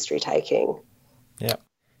 especially with history taking. Yeah.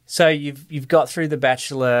 So you've got through the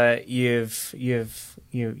Bachelor, you've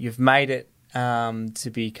made it to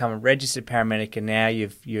become a registered paramedic, and now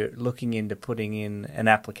you're looking into putting in an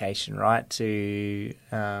application, right, to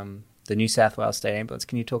the New South Wales State Ambulance.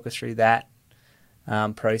 Can you talk us through that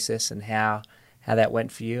process and how that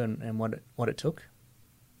went for you and what it took?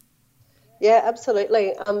 Yeah,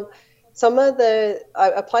 absolutely. I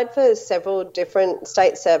applied for several different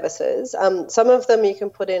state services. Some of them you can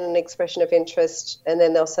put in an expression of interest and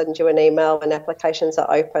then they'll send you an email when applications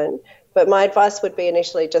are open. But my advice would be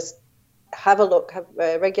initially just have a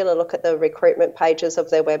regular look at the recruitment pages of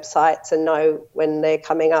their websites and know when they're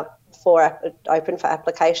coming up open for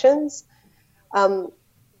applications. So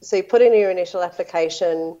you put in your initial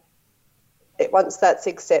application. Once that's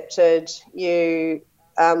accepted,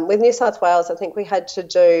 with New South Wales, I think we had to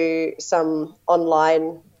do some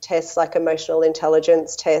online tests like emotional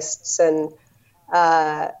intelligence tests and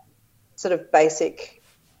sort of basic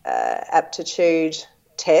aptitude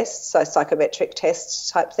tests, so psychometric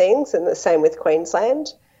test type things, and the same with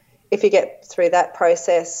Queensland. If you get through that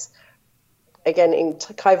process, again, in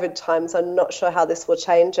COVID times, I'm not sure how this will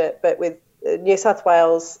change it, but with New South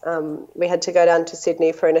Wales, we had to go down to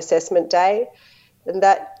Sydney for an assessment day, and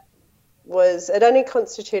it only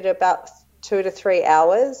constituted about 2 to 3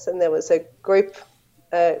 hours, and there was a group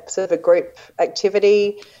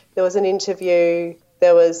activity, there was an interview,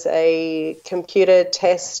 there was a computer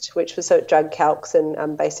test, which was drug calcs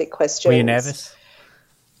and basic questions. Were you nervous?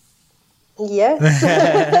 Yes.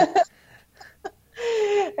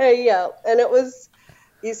 Yeah, and it was,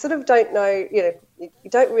 you sort of don't know, you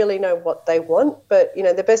don't really know what they want, but,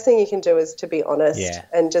 the best thing you can do is to be honest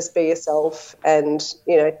and just be yourself and,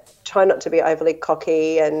 try not to be overly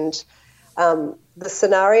cocky. And the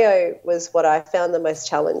scenario was what I found the most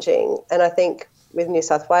challenging. And I think with New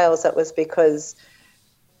South Wales, that was because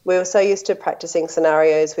we were so used to practicing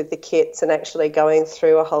scenarios with the kits and actually going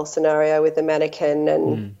through a whole scenario with the mannequin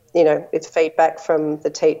and, with feedback from the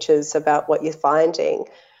teachers about what you're finding.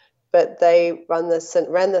 But they ran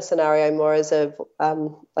the scenario more as a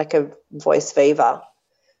voice viva.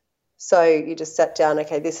 So you just sat down,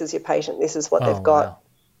 okay, this is your patient, this is what they've got,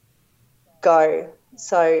 go.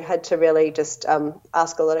 So had to really just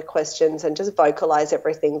ask a lot of questions and just vocalise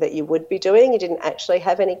everything that you would be doing. You didn't actually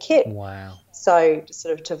have any kit. Wow. So just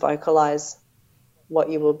sort of to vocalise what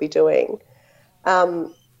you will be doing.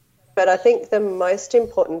 But I think the most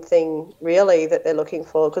important thing really that they're looking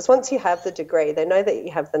for, because once you have the degree, they know that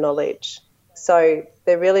you have the knowledge. So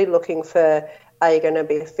they're really looking for, are you going to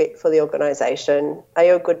be a fit for the organisation? Are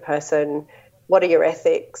you a good person? What are your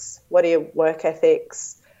ethics? What are your work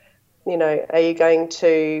ethics? Are you going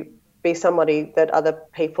to be somebody that other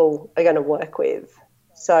people are going to work with?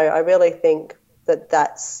 So I really think that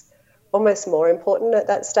that's almost more important at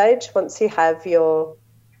that stage. Once you have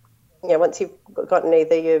once you've gotten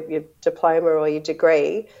either your diploma or your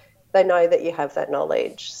degree, they know that you have that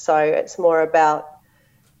knowledge. So it's more about,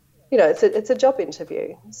 it's a job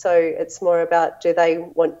interview. So it's more about, do they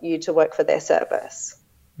want you to work for their service?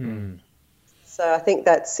 Mm. So I think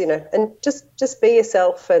that's, and just be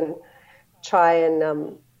yourself and try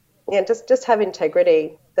and, just have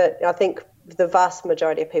integrity. That I think the vast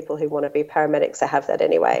majority of people who want to be paramedics, they have that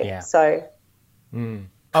anyway. Yeah. So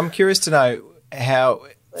I'm curious to know how,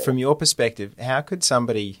 from your perspective, how could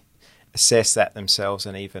somebody assess that themselves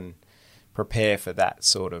and even prepare for that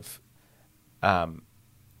sort of, a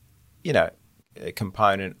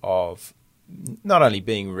component of not only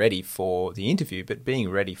being ready for the interview, but being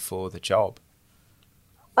ready for the job?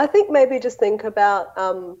 I think maybe just think about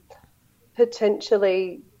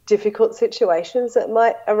potentially difficult situations that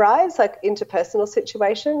might arise, like interpersonal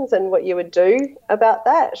situations, and what you would do about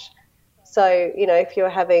that. So, if you're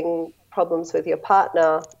having problems with your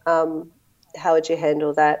partner, how would you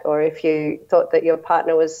handle that? Or if you thought that your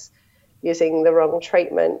partner was using the wrong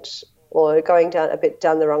treatment or going down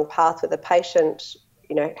the wrong path with a patient,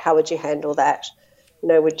 how would you handle that?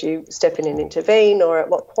 Would you step in and intervene, or at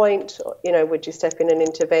what point, would you step in and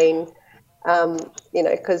intervene?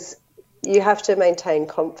 Because you have to maintain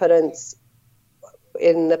confidence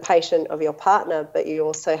in the patient of your partner, but you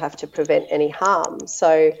also have to prevent any harm.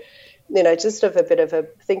 So, just have a bit of a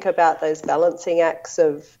think about those balancing acts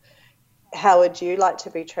of, how would you like to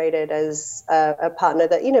be treated as a partner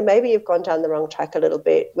that, maybe you've gone down the wrong track a little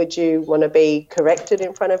bit? Would you want to be corrected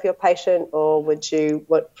in front of your patient, or would you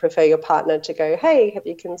prefer your partner to go, hey, have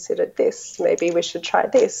you considered this? Maybe we should try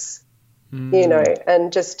this,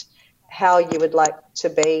 and just how you would like to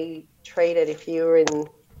be treated if you were in,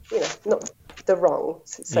 not the wrong,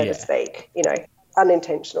 so to speak,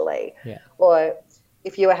 unintentionally. Yeah. Or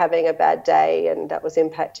if you were having a bad day and that was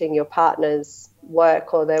impacting your partner's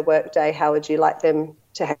work or their work day, how would you like them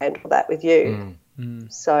to handle that with you?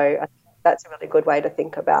 So I think that's a really good way to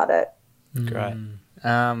think about it. Great.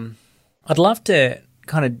 I'd love to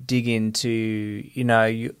kind of dig into,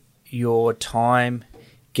 your time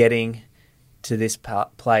getting to this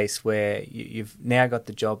place where you've now got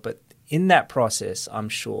the job, but in that process, I'm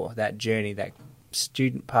sure that journey, that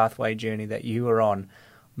student pathway journey that you were on,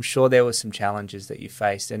 I'm sure there were some challenges that you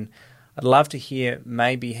faced, and I'd love to hear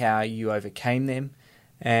maybe how you overcame them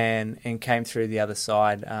and came through the other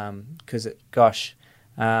side. Because,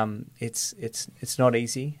 it's not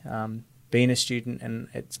easy being a student, and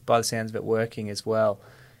it's, by the sounds of it, working as well.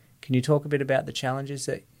 Can you talk a bit about the challenges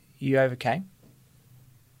that you overcame?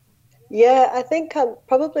 Yeah, I think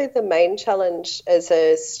probably the main challenge as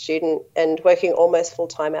a student and working almost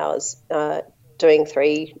full-time hours, doing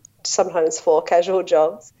 3, sometimes 4 casual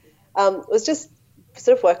jobs, was just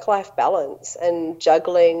sort of work-life balance and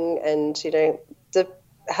juggling and,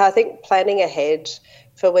 I think planning ahead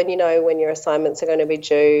for when when your assignments are going to be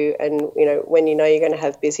due and, when you're going to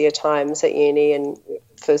have busier times at uni and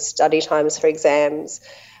for study times for exams,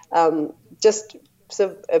 just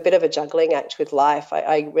sort of a bit of a juggling act with life.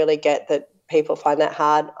 I really get that people find that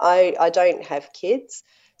hard. I don't have kids,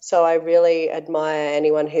 so I really admire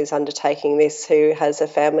anyone who's undertaking this who has a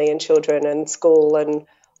family and children and school and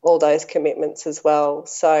all those commitments as well.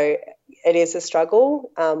 So it is a struggle.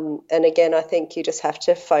 And again, I think you just have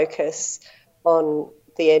to focus on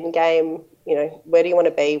the end game. Where do you want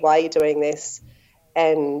to be? Why are you doing this?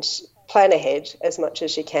 And plan ahead as much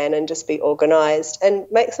as you can and just be organised and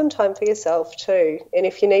make some time for yourself too. And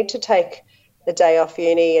if you need to take a day off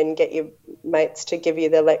uni and get your mates to give you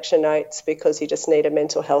the lecture notes because you just need a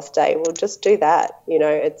mental health day, well, just do that.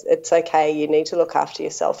 It's okay. You need to look after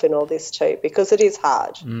yourself in all this too, because it is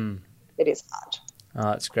hard. It is hard.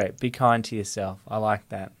 Oh, that's great. Be kind to yourself. I like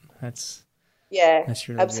that. That's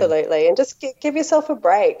really absolutely. Good. And just give yourself a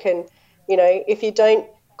break. And, if you don't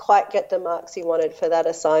quite get the marks you wanted for that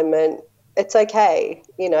assignment, it's okay,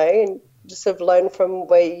 and just sort of learn from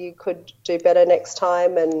where you could do better next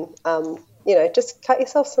time and, just cut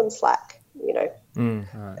yourself some slack, Right.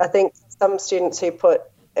 I think some students who put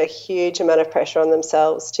a huge amount of pressure on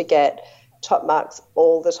themselves to get top marks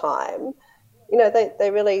all the time, they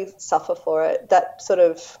really suffer for it. That sort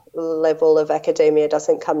of level of academia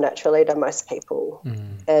doesn't come naturally to most people.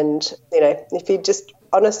 And, if you're just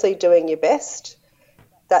honestly doing your best,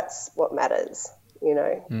 that's what matters,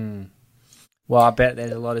 Well, I bet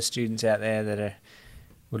there's a lot of students out there that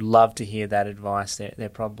would love to hear that advice. They're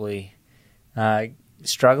probably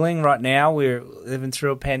struggling right now. We're living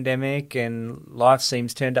through a pandemic and life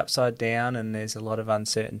seems turned upside down and there's a lot of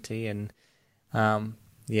uncertainty. And, I'm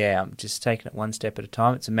just taking it one step at a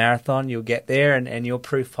time. It's a marathon. You'll get there and you're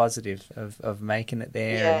proof positive of making it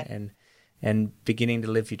there and beginning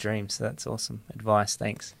to live your dreams. So that's awesome advice.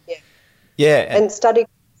 Thanks. Yeah. And study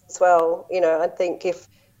as well. I think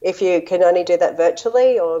if you can only do that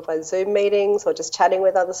virtually or by Zoom meetings or just chatting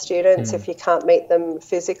with other students, if you can't meet them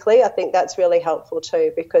physically, I think that's really helpful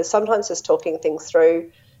too, because sometimes just talking things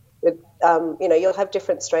through with, you'll have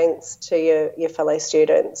different strengths to your fellow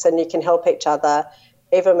students and you can help each other.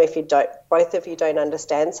 Even if both of you don't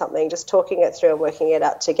understand something, just talking it through and working it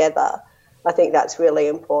out together, I think that's really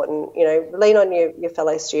important. Lean on your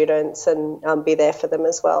fellow students and be there for them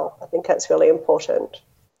as well. I think that's really important.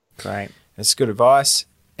 Great. That's good advice.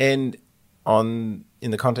 And in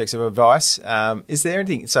the context of advice, is there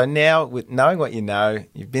anything, so now with knowing what you know,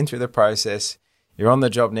 you've been through the process, you're on the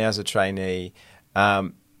job now as a trainee,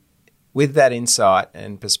 with that insight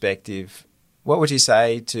and perspective, what would you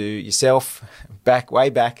say to yourself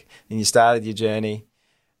way back when you started your journey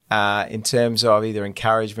in terms of either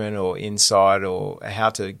encouragement or insight or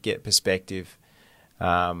how to get perspective,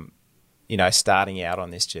 starting out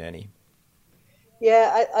on this journey?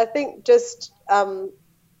 Yeah, I think just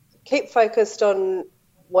keep focused on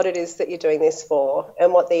what it is that you're doing this for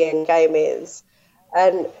and what the end game is.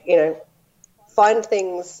 And, find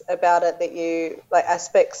things about it that you, like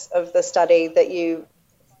aspects of the study that you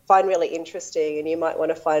find really interesting and you might want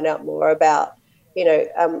to find out more about.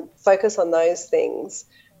 Focus on those things.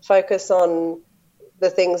 Focus on the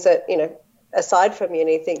things that, aside from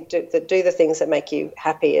uni, do the things that make you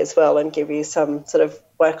happy as well and give you some sort of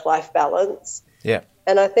work-life balance. Yeah.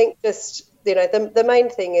 And I think just, the main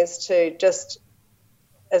thing is to just,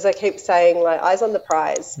 as I keep saying, like, eyes on the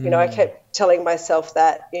prize. I kept telling myself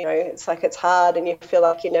that, it's like it's hard and you feel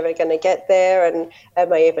like you're never going to get there, and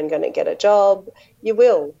am I even going to get a job? You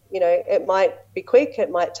will. It might be quick, it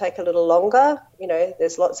might take a little longer.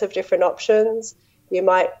 There's lots of different options. You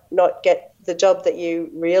might not get the job that you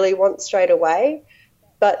really want straight away,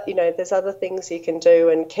 but, there's other things you can do,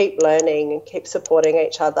 and keep learning and keep supporting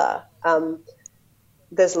each other.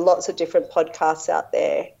 There's lots of different podcasts out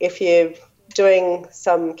there. If you're doing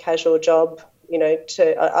some casual job,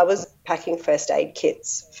 I was packing first aid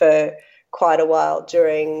kits for quite a while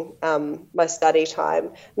during my study time.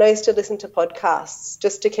 And I used to listen to podcasts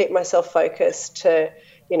just to keep myself focused and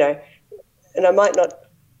I might not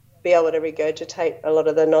be able to regurgitate a lot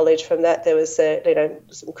of the knowledge from that. There was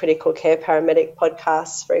some critical care paramedic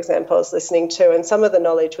podcasts, for example, I was listening to, and some of the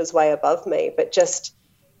knowledge was way above me, but just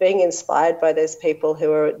being inspired by those people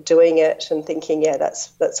who are doing it and thinking, yeah,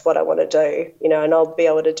 that's what I want to do, and I'll be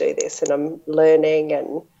able to do this, and I'm learning,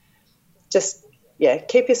 and just,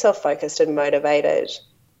 keep yourself focused and motivated.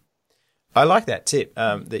 I like that tip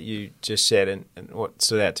that you just said, and what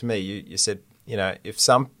stood out to me, you said, if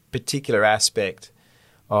some particular aspect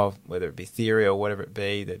of whether it be theory or whatever it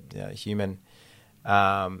be, the human,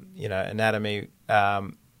 anatomy,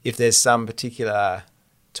 if there's some particular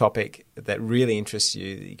topic that really interests you,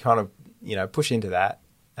 you kind of, push into that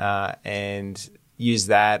and use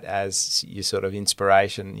that as your sort of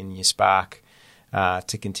inspiration in your spark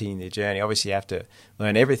to continue the journey. Obviously, you have to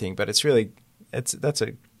learn everything, but that's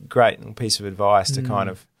a great little piece of advice to kind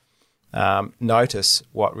of notice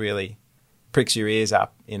what really pricks your ears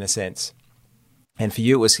up, in a sense. And for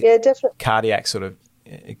you, it was definitely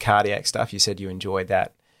cardiac stuff. You said you enjoyed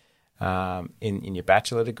that. In your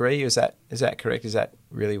bachelor degree, is that correct? Is that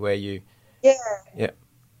really where you? Yeah.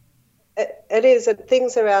 It is, and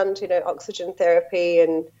things around oxygen therapy,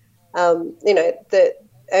 and the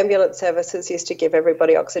ambulance services used to give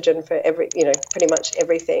everybody oxygen for pretty much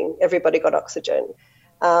everything. Everybody got oxygen,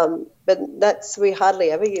 but we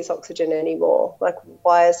hardly ever use oxygen anymore. Like,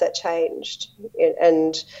 why has that changed?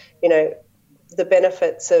 And the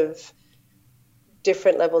benefits of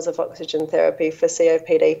different levels of oxygen therapy for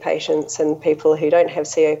COPD patients and people who don't have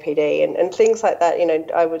COPD and things like that.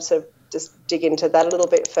 I would sort of just dig into that a little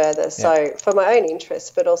bit further. Yeah. So for my own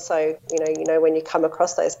interest, but also, when you come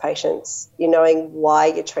across those patients, knowing why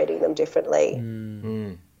you're treating them differently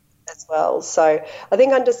as well. So I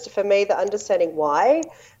think for me, the understanding why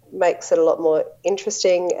makes it a lot more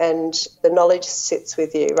interesting, and the knowledge sits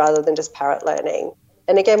with you rather than just parrot learning.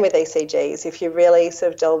 And again, with ECGs, if you really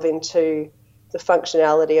sort of delve into the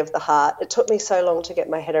functionality of the heart. It took me so long to get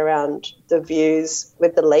my head around the views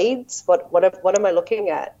with the leads. What am I looking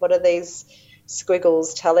at? What are these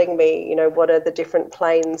squiggles telling me? What are the different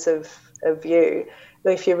planes of view?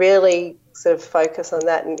 If you really sort of focus on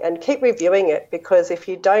that and keep reviewing it, because if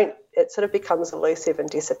you don't, it sort of becomes elusive and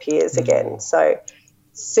disappears again. So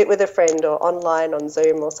sit with a friend or online on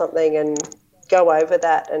Zoom or something and go over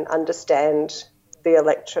that and understand the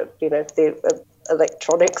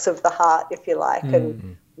electronics of the heart, if you like,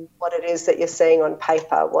 and what it is that you're seeing on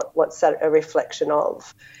paper, what's that a reflection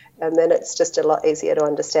of. And then it's just a lot easier to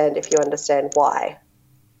understand if you understand why.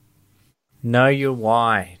 Know your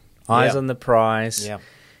why. Eyes on the prize. Yeah.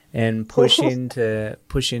 And push into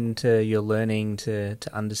your learning to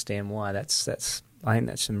understand why. That's I think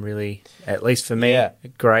that's some really, at least for me, a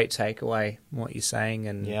great takeaway what you're saying.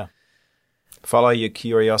 And follow your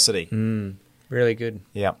curiosity. Really good.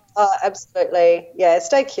 Yeah. Oh, absolutely. Yeah,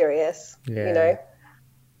 stay curious. Yeah.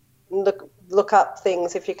 Look up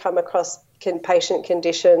things if you come across patient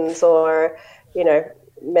conditions or,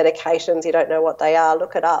 medications, you don't know what they are,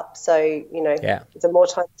 look it up. So, the more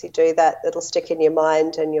times you do that, it'll stick in your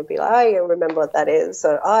mind and you'll be like, oh, you remember what that is.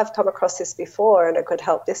 So I've come across this before and it could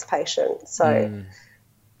help this patient. So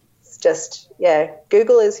it's just,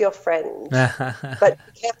 Google is your friend. But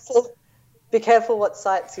be careful what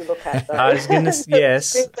sites you look at, though. I was going to,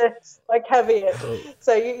 yes. My caveat.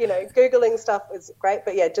 So, Googling stuff is great,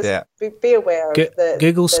 but be aware of the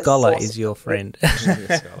Google the Scholar source. is your friend.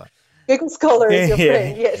 Google Scholar is your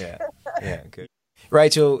friend, yes. Yeah, good.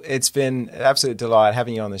 Rachel, it's been an absolute delight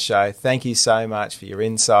having you on the show. Thank you so much for your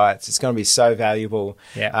insights. It's going to be so valuable,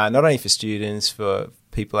 not only for students, for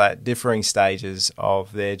people at differing stages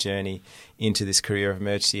of their journey into this career of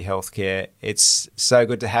emergency healthcare. It's so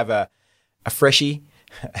good to have a freshie,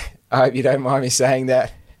 I hope you don't mind me saying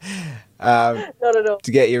that, Not at all.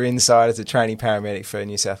 To get your insight as a trainee paramedic for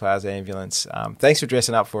New South Wales Ambulance. Thanks for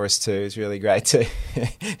dressing up for us too. It's really great to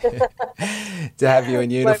have you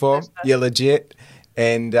in uniform. You're legit.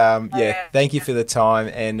 And thank you for the time.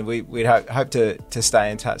 And we'd hope to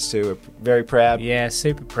stay in touch too. We're very proud. Yeah,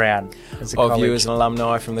 super proud as a of college. you as an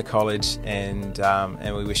alumni from the college, and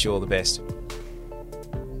we wish you all the best.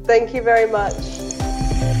 Thank you very much.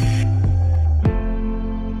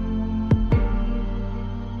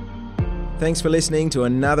 Thanks for listening to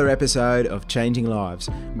another episode of Changing Lives,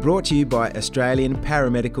 brought to you by Australian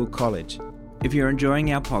Paramedical College. If you're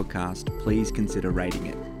enjoying our podcast, please consider rating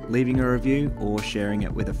it, leaving a review, or sharing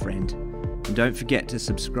it with a friend. And don't forget to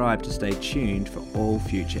subscribe to stay tuned for all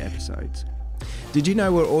future episodes. Did you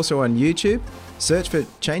know we're also on YouTube? Search for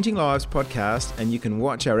Changing Lives Podcast and you can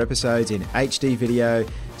watch our episodes in HD video,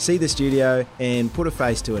 see the studio, and put a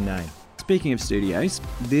face to a name. Speaking of studios,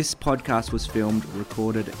 this podcast was filmed,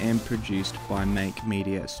 recorded and produced by Make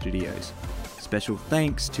Media Studios. Special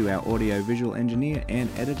thanks to our audio-visual engineer and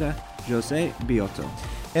editor, Jose Biotto.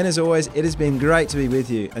 And as always, it has been great to be with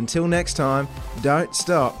you. Until next time, don't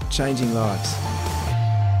stop changing lives.